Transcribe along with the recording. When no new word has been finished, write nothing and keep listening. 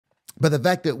But the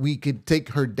fact that we could take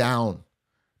her down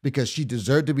because she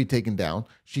deserved to be taken down,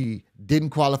 she didn't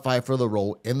qualify for the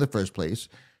role in the first place.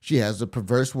 She has a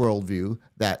perverse worldview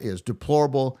that is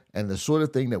deplorable and the sort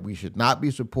of thing that we should not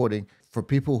be supporting for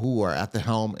people who are at the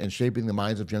helm and shaping the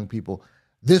minds of young people.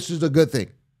 This is a good thing.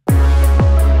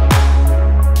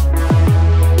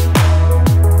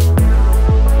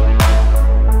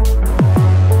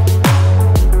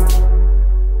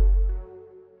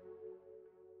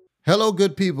 Hello,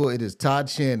 good people. It is Todd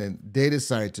Shannon, data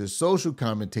scientist, social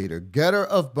commentator, getter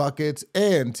of buckets,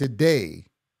 and today,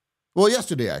 well,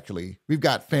 yesterday actually, we've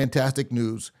got fantastic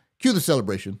news. Cue the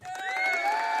celebration.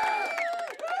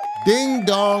 Ding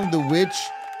dong, the witch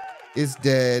is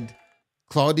dead.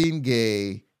 Claudine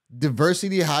Gay,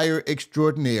 diversity hire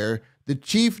extraordinaire, the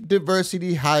chief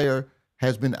diversity hire,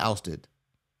 has been ousted,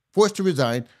 forced to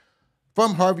resign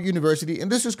from Harvard University,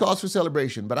 and this is cause for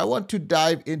celebration. But I want to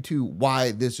dive into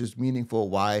why this is meaningful,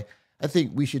 why I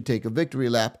think we should take a victory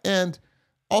lap, and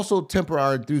also temper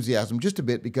our enthusiasm just a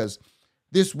bit because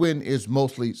this win is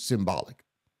mostly symbolic.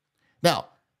 Now,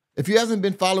 if you haven't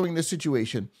been following this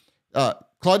situation,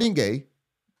 Claudine Gay,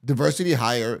 diversity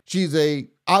hire, she's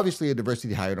obviously a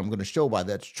diversity hire, and I'm going to show why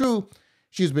that's true.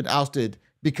 She's been ousted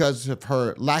because of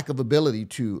her lack of ability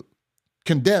to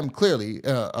condemn clearly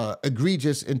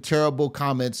egregious and terrible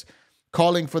comments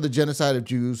calling for the genocide of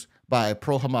Jews by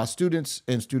pro-Hamas students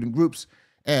and student groups.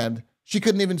 And she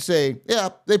couldn't even say, yeah,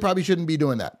 they probably shouldn't be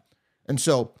doing that. And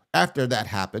so after that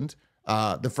happened,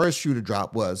 the first shoe to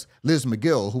drop was Liz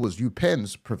McGill, who was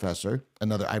UPenn's professor,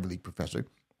 another Ivy League professor.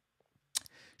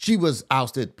 She was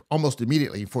ousted almost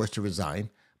immediately, forced to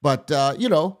resign. But,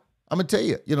 I'm gonna tell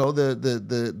you,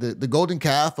 the golden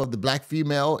calf of the black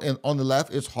female on the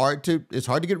left is hard to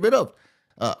get rid of.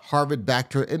 Harvard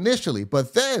backed her initially,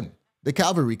 but then the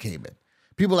cavalry came in.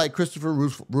 People like Christopher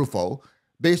Rufo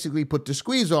basically put the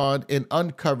squeeze on and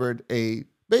uncovered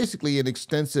basically an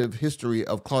extensive history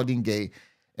of Claudine Gay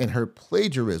and her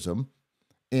plagiarism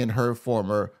in her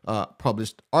former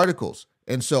published articles.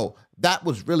 And so that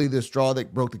was really the straw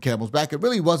that broke the camel's back. It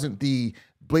really wasn't the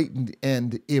blatant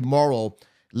and immoral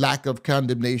lack of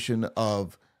condemnation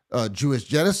of Jewish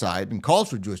genocide and calls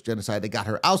for Jewish genocide that got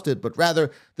her ousted, but rather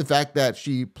the fact that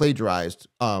she plagiarized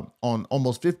on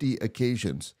almost 50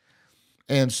 occasions.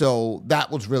 And so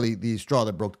that was really the straw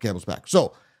that broke the camel's back.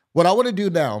 So what I want to do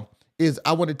now is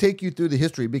I want to take you through the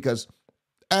history because,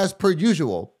 as per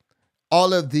usual,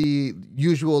 all of the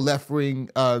usual left-wing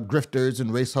grifters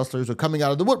and race hustlers are coming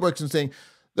out of the woodworks and saying,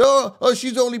 oh,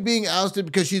 she's only being ousted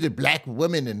because she's a black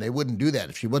woman, and they wouldn't do that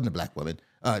if she wasn't a black woman.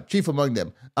 Chief among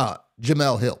them,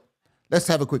 Jemele Hill. Let's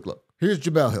have a quick look. Here's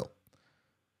Jemele Hill.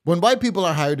 When white people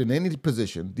are hired in any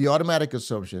position, the automatic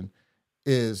assumption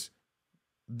is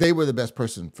they were the best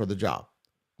person for the job.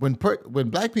 When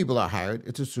black people are hired,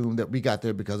 it's assumed that we got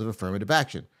there because of affirmative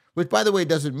action, which, by the way,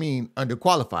 doesn't mean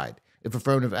underqualified. If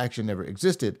affirmative action never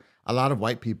existed, a lot of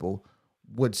white people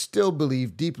would still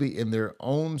believe deeply in their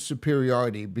own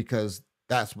superiority because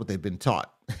that's what they've been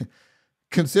taught.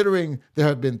 Considering there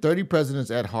have been 30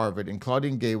 presidents at Harvard and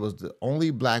Claudine Gay was the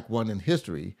only black one in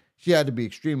history, she had to be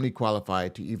extremely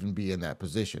qualified to even be in that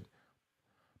position.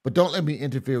 But don't let me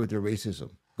interfere with your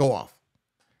racism. Go off.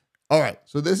 All right,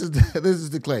 so this is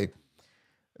the claim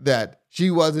that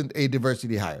she wasn't a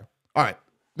diversity hire. All right,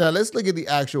 now let's look at the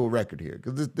actual record here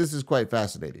because this is quite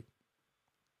fascinating.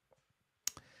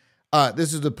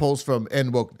 This is a post from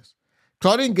End Wokeness.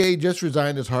 Claudine Gay just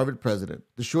resigned as Harvard president,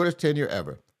 the shortest tenure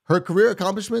ever. Her career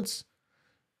accomplishments?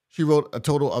 She wrote a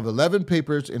total of 11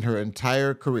 papers in her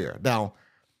entire career. Now,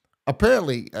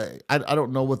 apparently, I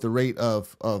don't know what the rate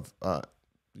of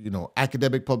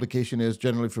academic publication is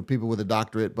generally for people with a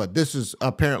doctorate, but this is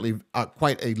apparently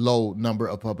quite a low number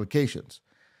of publications.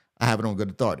 I have it on good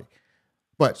authority.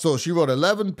 But so she wrote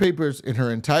 11 papers in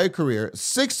her entire career,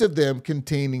 6 of them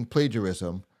containing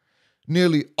plagiarism,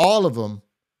 nearly all of them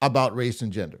about race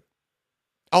and gender.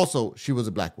 Also, she was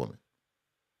a black woman.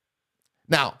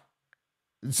 Now,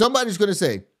 somebody's going to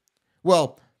say,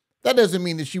 well, that doesn't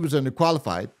mean that she was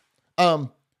underqualified.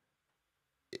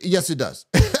 Yes, it does.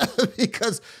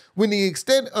 Because when the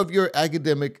extent of your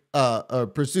academic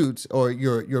pursuits or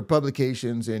your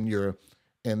publications and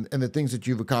the things that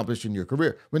you've accomplished in your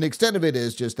career, when the extent of it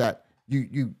is just that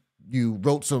you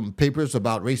wrote some papers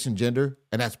about race and gender,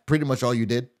 and that's pretty much all you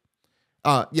did,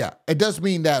 yeah, it does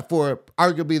mean that for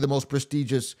arguably the most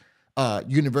prestigious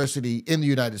university in the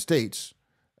United States,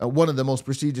 one of the most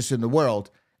prestigious in the world,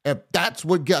 if that's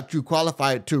what got you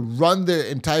qualified to run the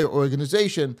entire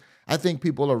organization, I think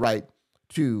people are right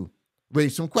to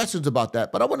raise some questions about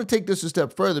that. But I want to take this a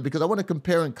step further because I want to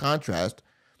compare and contrast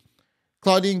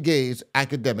Claudine Gay's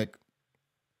academic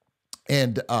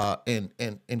and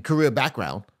career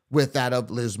background with that of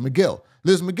Liz McGill.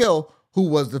 Liz McGill, who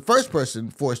was the first person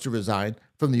forced to resign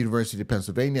from the University of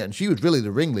Pennsylvania, and she was really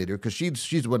the ringleader because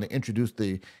she's the one that introduced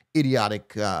the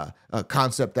idiotic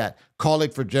concept that calling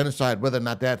for genocide, whether or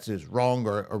not that is wrong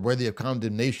or worthy of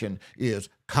condemnation, is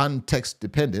context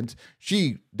dependent.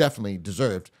 She definitely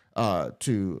deserved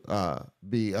to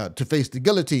face the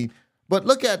guillotine. But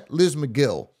look at Liz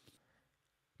McGill.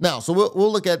 Now, so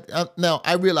we'll look at, now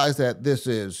I realize that this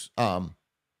is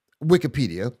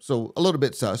Wikipedia, so a little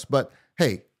bit sus, but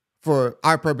hey, for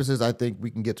our purposes, I think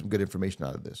we can get some good information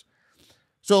out of this.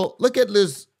 So look at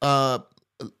Liz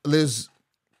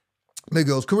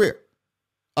McGill's career.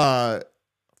 From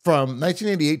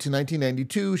 1988 to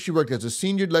 1992, she worked as a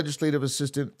senior legislative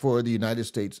assistant for the United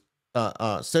States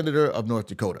Senator of North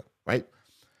Dakota, right?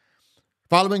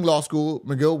 Following law school,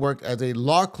 McGill worked as a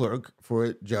law clerk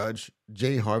for Judge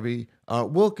J. Harvey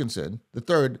Wilkinson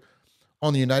III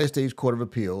on the United States Court of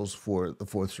Appeals for the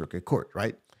Fourth Circuit Court,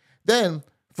 right? Then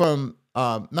from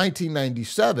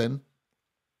 1997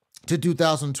 to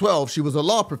 2012, she was a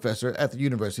law professor at the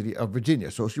University of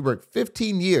Virginia. So she worked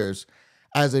 15 years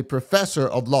as a professor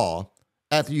of law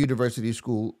at the University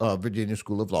School of Virginia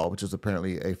School of Law, which is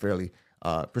apparently a fairly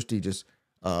prestigious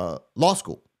law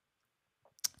school.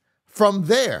 From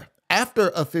there, after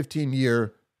a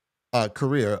 15-year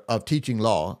career of teaching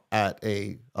law at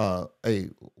a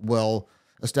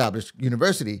well-established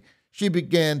university, she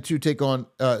began to take on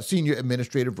senior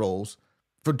administrative roles.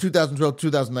 From 2012 to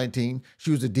 2019,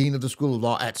 she was the dean of the School of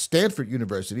Law at Stanford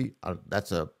University.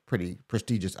 That's a pretty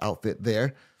prestigious outfit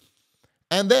there.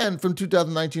 And then from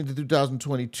 2019 to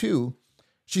 2022,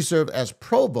 she served as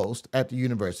provost at the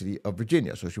University of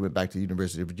Virginia. So she went back to the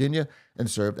University of Virginia and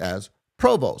served as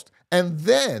provost. And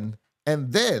then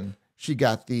she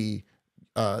got the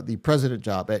president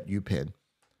job at UPenn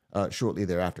shortly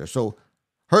thereafter. So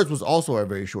hers was also a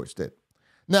very short stint.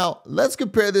 Now let's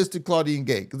compare this to Claudine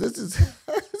Gay, because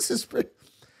this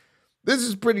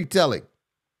is pretty telling.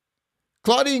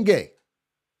 Claudine Gay,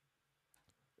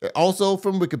 also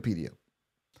from Wikipedia.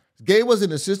 Gay was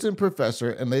an assistant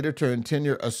professor and later turned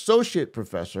tenure associate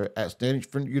professor at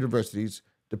Stanford University's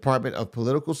Department of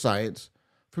Political Science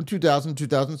from 2000 to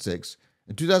 2006.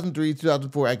 In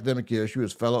 2003-2004 academic year, she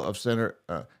was fellow at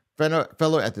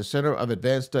the Center of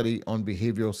Advanced Study on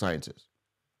Behavioral Sciences.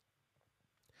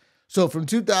 So from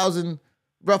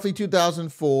roughly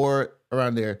 2004,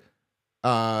 around there,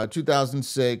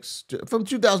 2006, from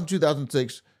 2000 to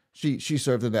 2006, she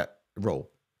served in that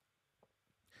role.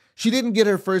 She didn't get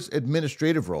her first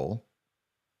administrative role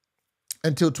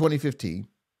until 2015.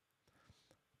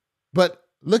 But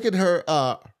look at her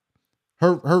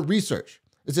her research.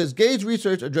 It says Gay's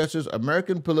research addresses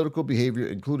American political behavior,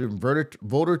 including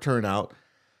voter turnout,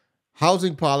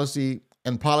 housing policy,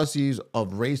 and policies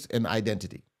of race and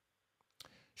identity.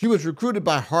 She was recruited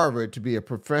by Harvard to be a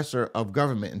professor of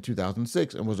government in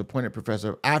 2006 and was appointed professor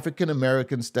of African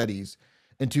American Studies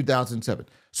in 2007.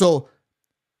 So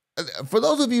for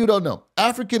those of you who don't know,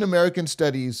 African American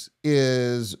Studies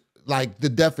is like the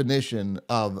definition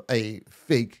of a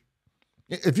fake.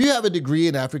 If you have a degree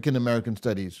in African American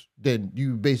Studies, then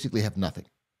you basically have nothing,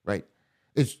 right?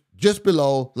 It's just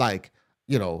below, like,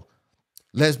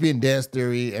 lesbian dance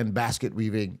theory and basket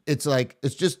weaving. It's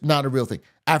just not a real thing.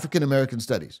 African American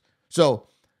Studies. So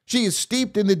she is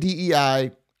steeped in the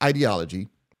DEI ideology.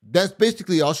 That's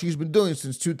basically all she's been doing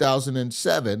since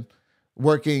 2007,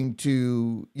 working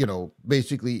to,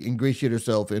 basically ingratiate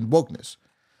herself in wokeness.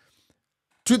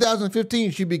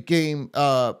 2015, she became,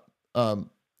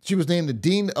 she was named the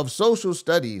Dean of Social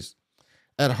Studies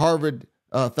at Harvard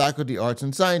Faculty Arts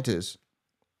and Sciences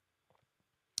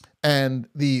and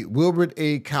the Wilbert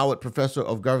A. Cowart Professor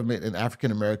of Government and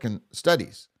African American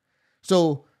Studies.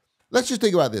 So let's just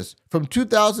think about this. From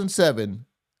 2007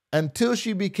 until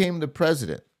she became the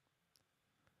president,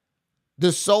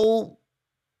 the sole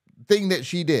thing that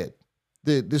she did,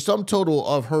 the sum total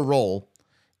of her role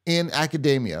in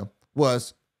academia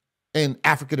was in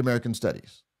African American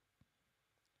Studies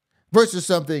versus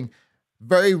something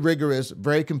very rigorous,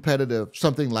 very competitive,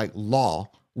 something like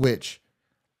law, which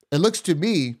it looks to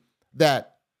me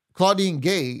that Claudine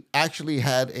Gay actually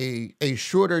had a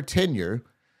shorter tenure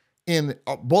in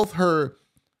both her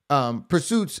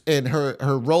pursuits and her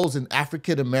roles in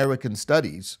African American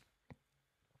Studies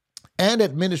and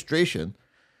administration.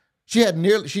 She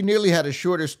nearly had a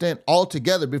shorter stint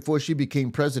altogether before she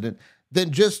became president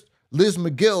than just Liz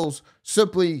McGill's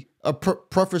simply a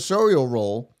professorial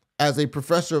role as a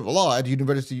professor of law at the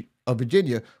University of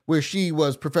Virginia, where she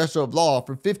was professor of law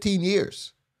for 15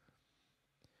 years.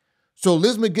 So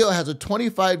Liz McGill has a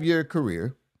 25-year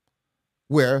career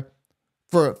where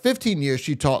For 15 years,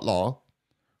 she taught law.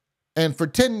 And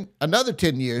for another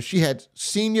 10 years, she had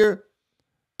senior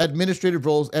administrative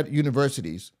roles at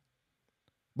universities.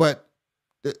 But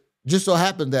it just so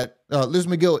happened that Liz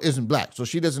McGill isn't black, so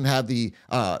she doesn't have the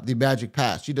magic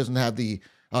pass. She doesn't have the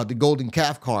golden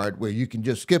calf card where you can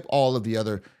just skip all of the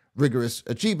other rigorous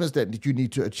achievements that you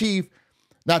need to achieve.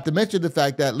 Not to mention the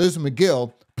fact that Liz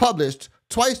McGill published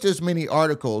twice as many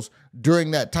articles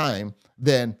during that time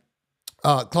than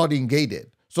Claudine Gay did.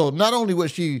 So not only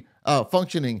was she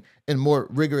functioning in more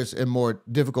rigorous and more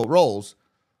difficult roles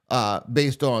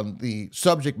based on the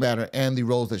subject matter and the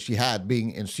roles that she had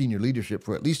being in senior leadership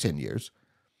for at least 10 years,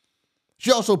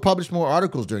 she also published more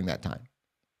articles during that time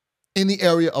in the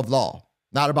area of law,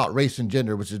 not about race and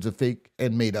gender, which is a fake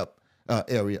and made up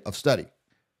area of study.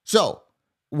 So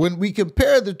when we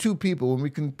compare the two people, when we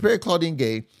compare Claudine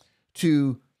Gay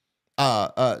to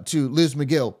Liz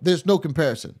McGill, there's no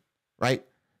comparison, right?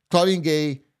 Claudine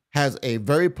Gay has a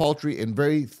very paltry and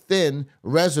very thin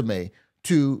resume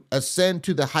to ascend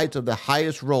to the heights of the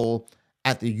highest role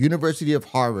at the University of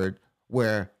Harvard,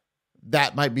 where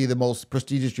that might be the most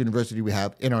prestigious university we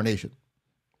have in our nation.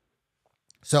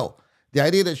 So the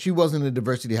idea that she wasn't a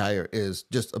diversity hire is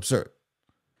just absurd,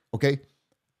 okay?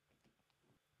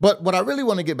 But what I really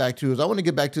want to get back to is I want to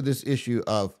get back to this issue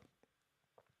of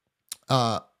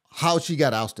how she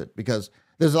got ousted, because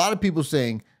there's a lot of people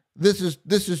saying this is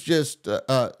just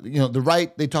the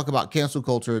right. They talk about cancel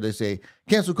culture. They say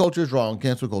cancel culture is wrong.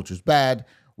 Cancel culture is bad.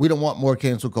 We don't want more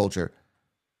cancel culture.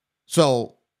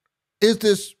 So is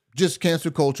this just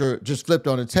cancel culture just flipped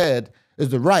on its head? Is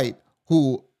the right,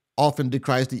 who often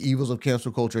decries the evils of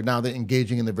cancel culture, now they're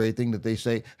engaging in the very thing that they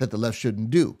say that the left shouldn't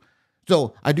do?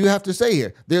 So I do have to say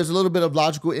here, there's a little bit of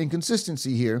logical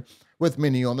inconsistency here with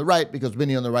many on the right, because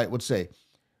many on the right would say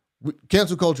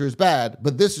cancel culture is bad,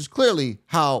 but this is clearly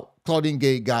how Claudine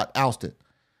Gay got ousted.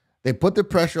 They put the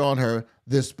pressure on her.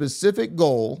 The specific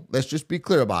goal, let's just be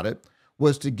clear about it,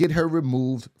 was to get her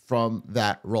removed from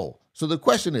that role. So the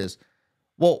question is,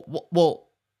 well,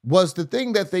 was the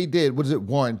thing that they did, was it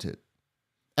warranted?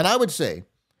 And I would say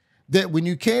that when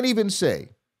you can't even say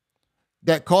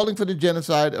that calling for the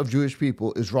genocide of Jewish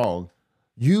people is wrong,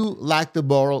 you lack the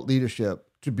moral leadership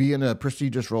to be in a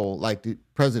prestigious role like the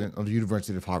president of the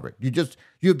University of Harvard. You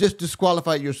have just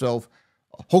disqualified yourself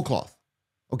whole cloth,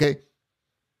 okay?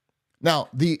 Now,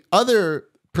 the other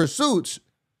pursuits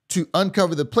to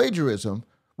uncover the plagiarism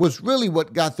was really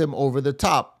what got them over the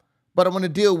top. But I want to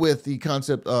deal with the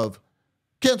concept of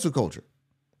cancel culture,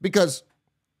 because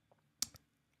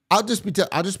I'll just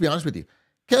be honest with you.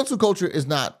 Cancel culture is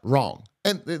not wrong.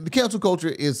 And the cancel culture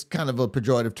is kind of a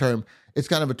pejorative term. It's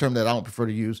kind of a term that I don't prefer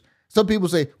to use. Some people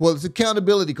say, well, it's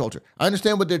accountability culture. I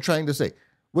understand what they're trying to say.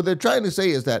 What they're trying to say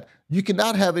is that you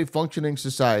cannot have a functioning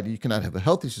society, you cannot have a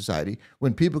healthy society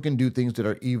when people can do things that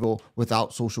are evil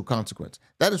without social consequence.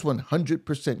 That is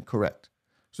 100% correct.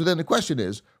 So then the question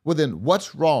is, well, then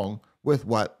what's wrong with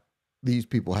what these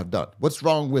people have done? What's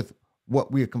wrong with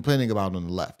what we are complaining about on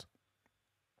the left?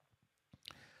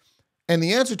 And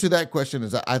the answer to that question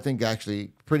is, I think,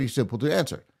 actually pretty simple to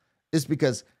answer. It's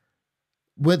because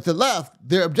with the left,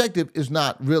 their objective is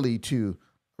not really to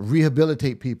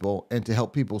rehabilitate people and to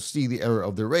help people see the error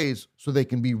of their ways so they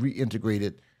can be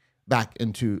reintegrated back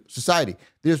into society.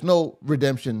 There's no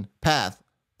redemption path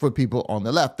for people on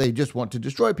the left. They just want to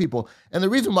destroy people. And the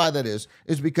reason why that is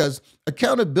because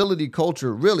accountability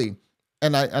culture really,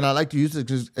 and I like to use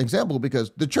this as an example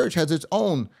because the church has its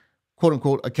own quote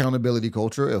unquote accountability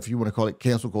culture, if you want to call it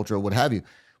cancel culture or what have you,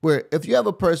 where if you have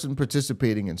a person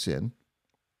participating in sin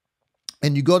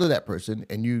and you go to that person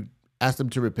and you ask them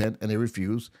to repent and they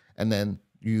refuse, and then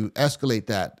you escalate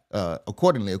that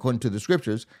accordingly, according to the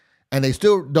scriptures, and they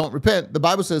still don't repent, the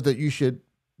Bible says that you should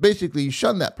basically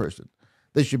shun that person.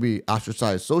 They should be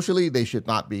ostracized socially. They should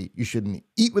not be, you shouldn't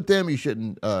eat with them. You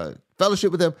shouldn't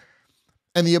fellowship with them.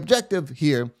 And the objective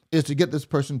here is to get this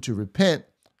person to repent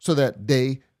so that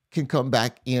they can come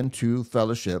back into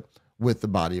fellowship with the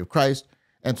body of Christ.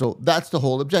 And so that's the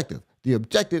whole objective. The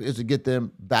objective is to get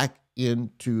them back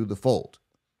into the fold.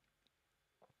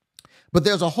 But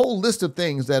there's a whole list of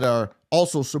things that are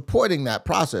also supporting that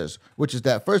process, which is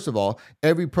that, first of all,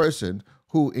 every person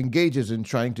who engages in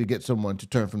trying to get someone to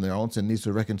turn from their own sin needs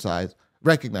to recognize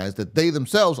that they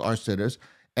themselves are sinners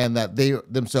and that they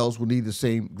themselves will need the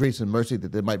same grace and mercy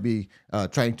that they might be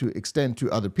trying to extend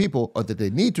to other people, or that they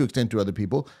need to extend to other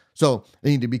people. So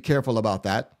they need to be careful about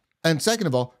that. And second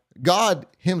of all, God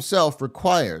himself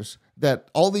requires that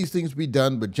all these things be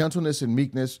done with gentleness and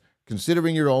meekness,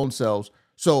 considering your own selves.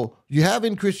 So you have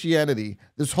in Christianity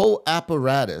this whole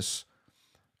apparatus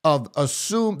of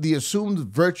the assumed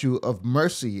virtue of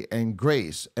mercy and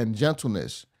grace and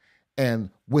gentleness, and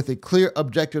with a clear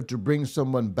objective to bring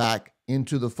someone back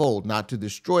into the fold, not to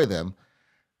destroy them,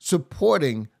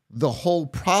 supporting the whole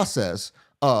process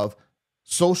of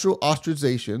social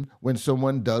ostracization when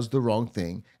someone does the wrong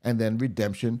thing, and then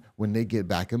redemption when they get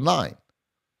back in line.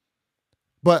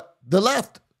 But the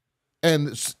left,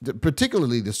 and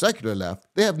particularly the secular left,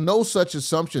 they have no such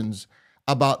assumptions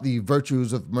about the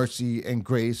virtues of mercy and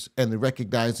grace and the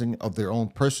recognizing of their own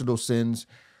personal sins,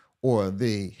 or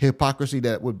the hypocrisy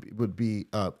that would be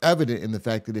evident in the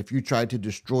fact that if you tried to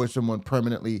destroy someone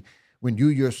permanently when you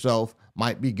yourself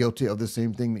might be guilty of the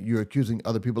same thing that you're accusing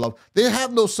other people of, they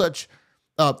have no such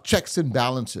checks and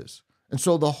balances. And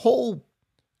so the whole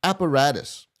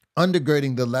apparatus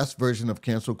undergirding the left version of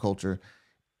cancel culture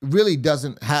really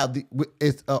doesn't have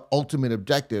its ultimate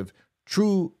objective,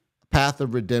 true path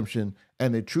of redemption,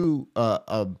 and a true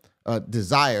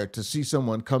desire to see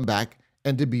someone come back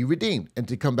and to be redeemed and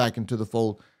to come back into the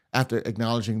fold after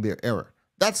acknowledging their error.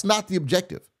 That's not the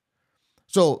objective.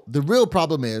 So the real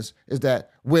problem is that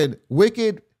when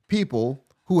wicked people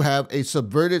who have a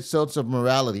subverted sense of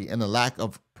morality and a lack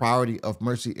of priority of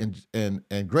mercy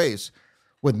and grace,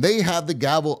 when they have the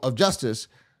gavel of justice,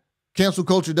 cancel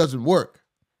culture doesn't work.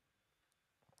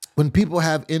 When people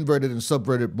have inverted and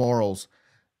subverted morals,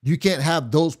 you can't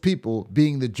have those people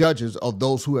being the judges of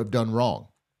those who have done wrong.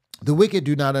 The wicked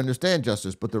do not understand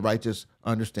justice, but the righteous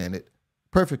understand it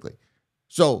perfectly.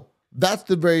 So that's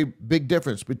the very big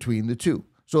difference between the two.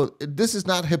 So this is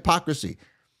not hypocrisy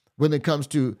when it comes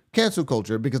to cancel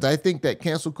culture, because I think that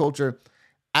cancel culture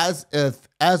as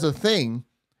a thing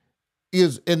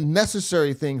is a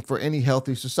necessary thing for any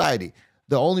healthy society.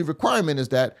 The only requirement is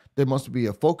that there must be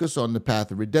a focus on the path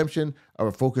of redemption, or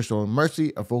a focus on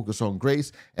mercy, a focus on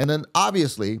grace, and then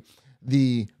obviously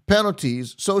the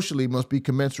penalties socially must be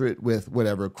commensurate with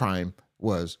whatever crime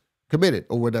was committed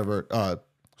or whatever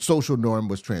social norm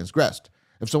was transgressed.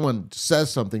 If someone says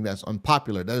something that's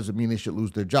unpopular, that doesn't mean they should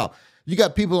lose their job. You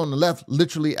got people on the left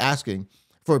literally asking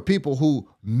for people who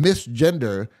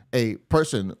misgender a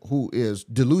person who is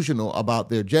delusional about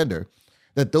their gender,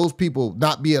 that those people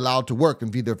not be allowed to work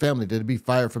and feed their family, that they be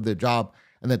fired from their job,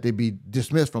 and that they be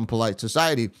dismissed from polite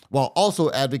society, while also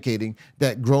advocating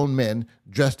that grown men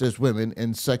dressed as women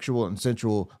in sexual and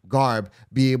sensual garb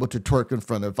be able to twerk in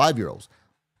front of 5-year-olds.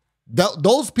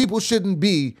 Those people shouldn't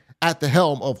be at the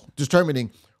helm of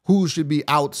determining who should be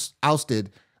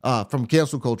ousted from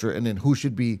cancel culture and then who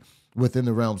should be within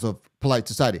the realms of polite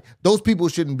society. Those people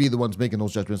shouldn't be the ones making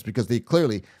those judgments, because they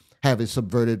clearly have a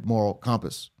subverted moral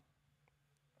compass.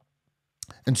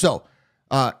 And so,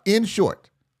 in short,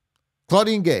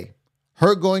 Claudine Gay,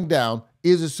 her going down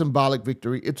is a symbolic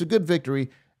victory. It's a good victory.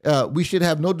 We should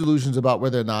have no delusions about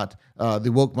whether or not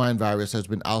the woke mind virus has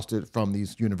been ousted from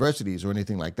these universities or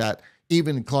anything like that.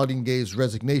 Even Claudine Gay's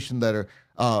resignation letter,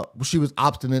 she was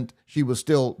obstinate. She was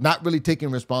still not really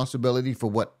taking responsibility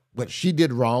for what she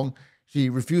did wrong. She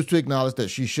refused to acknowledge that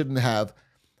she shouldn't have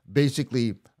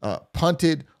basically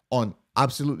punted on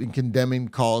absolutely condemning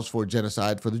calls for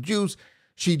genocide for the Jews.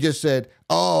 She just said,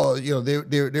 "Oh,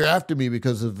 they're after me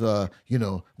because of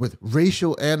with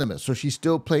racial animus." So she's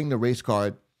still playing the race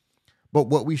card. But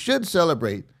what we should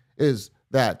celebrate is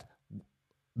that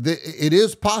it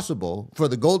is possible for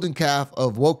the golden calf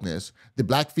of wokeness, the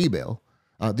black female.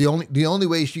 The only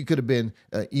way she could have been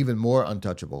even more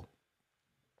untouchable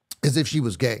is if she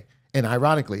was gay. And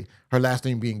ironically, her last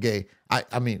name being Gay,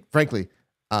 I mean, frankly,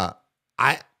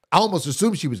 I almost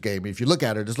assumed she was gay. I mean, if you look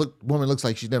at her, woman looks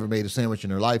like she's never made a sandwich in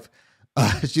her life.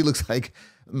 She looks like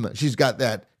she's got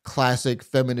that classic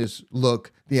feminist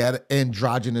look, the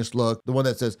androgynous look, the one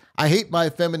that says, "I hate my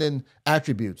feminine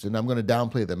attributes and I'm going to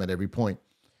downplay them at every point."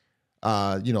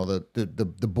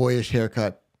 The boyish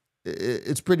haircut.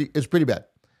 It's pretty bad.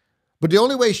 But the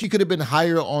only way she could have been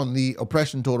higher on the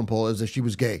oppression totem pole is if she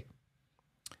was gay.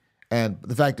 And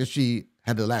the fact that she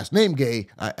had the last name Gay,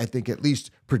 I think at least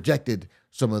projected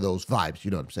some of those vibes,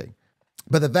 you know what I'm saying?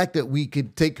 But the fact that we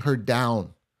could take her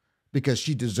down because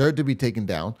she deserved to be taken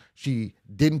down, she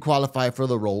didn't qualify for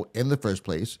the role in the first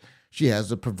place, she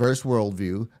has a perverse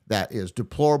worldview that is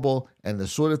deplorable and the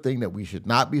sort of thing that we should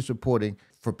not be supporting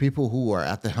for people who are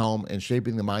at the helm and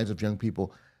shaping the minds of young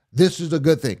people. This is a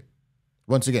good thing.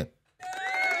 Once again,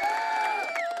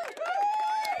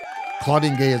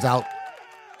 Claudine Gay is out.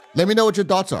 Let me know what your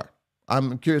thoughts are.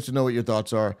 I'm curious to know what your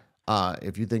thoughts are.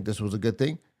 If you think this was a good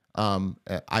thing,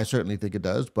 I certainly think it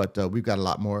does, but we've got a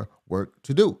lot more work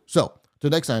to do. So, till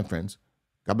next time, friends,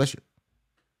 God bless you.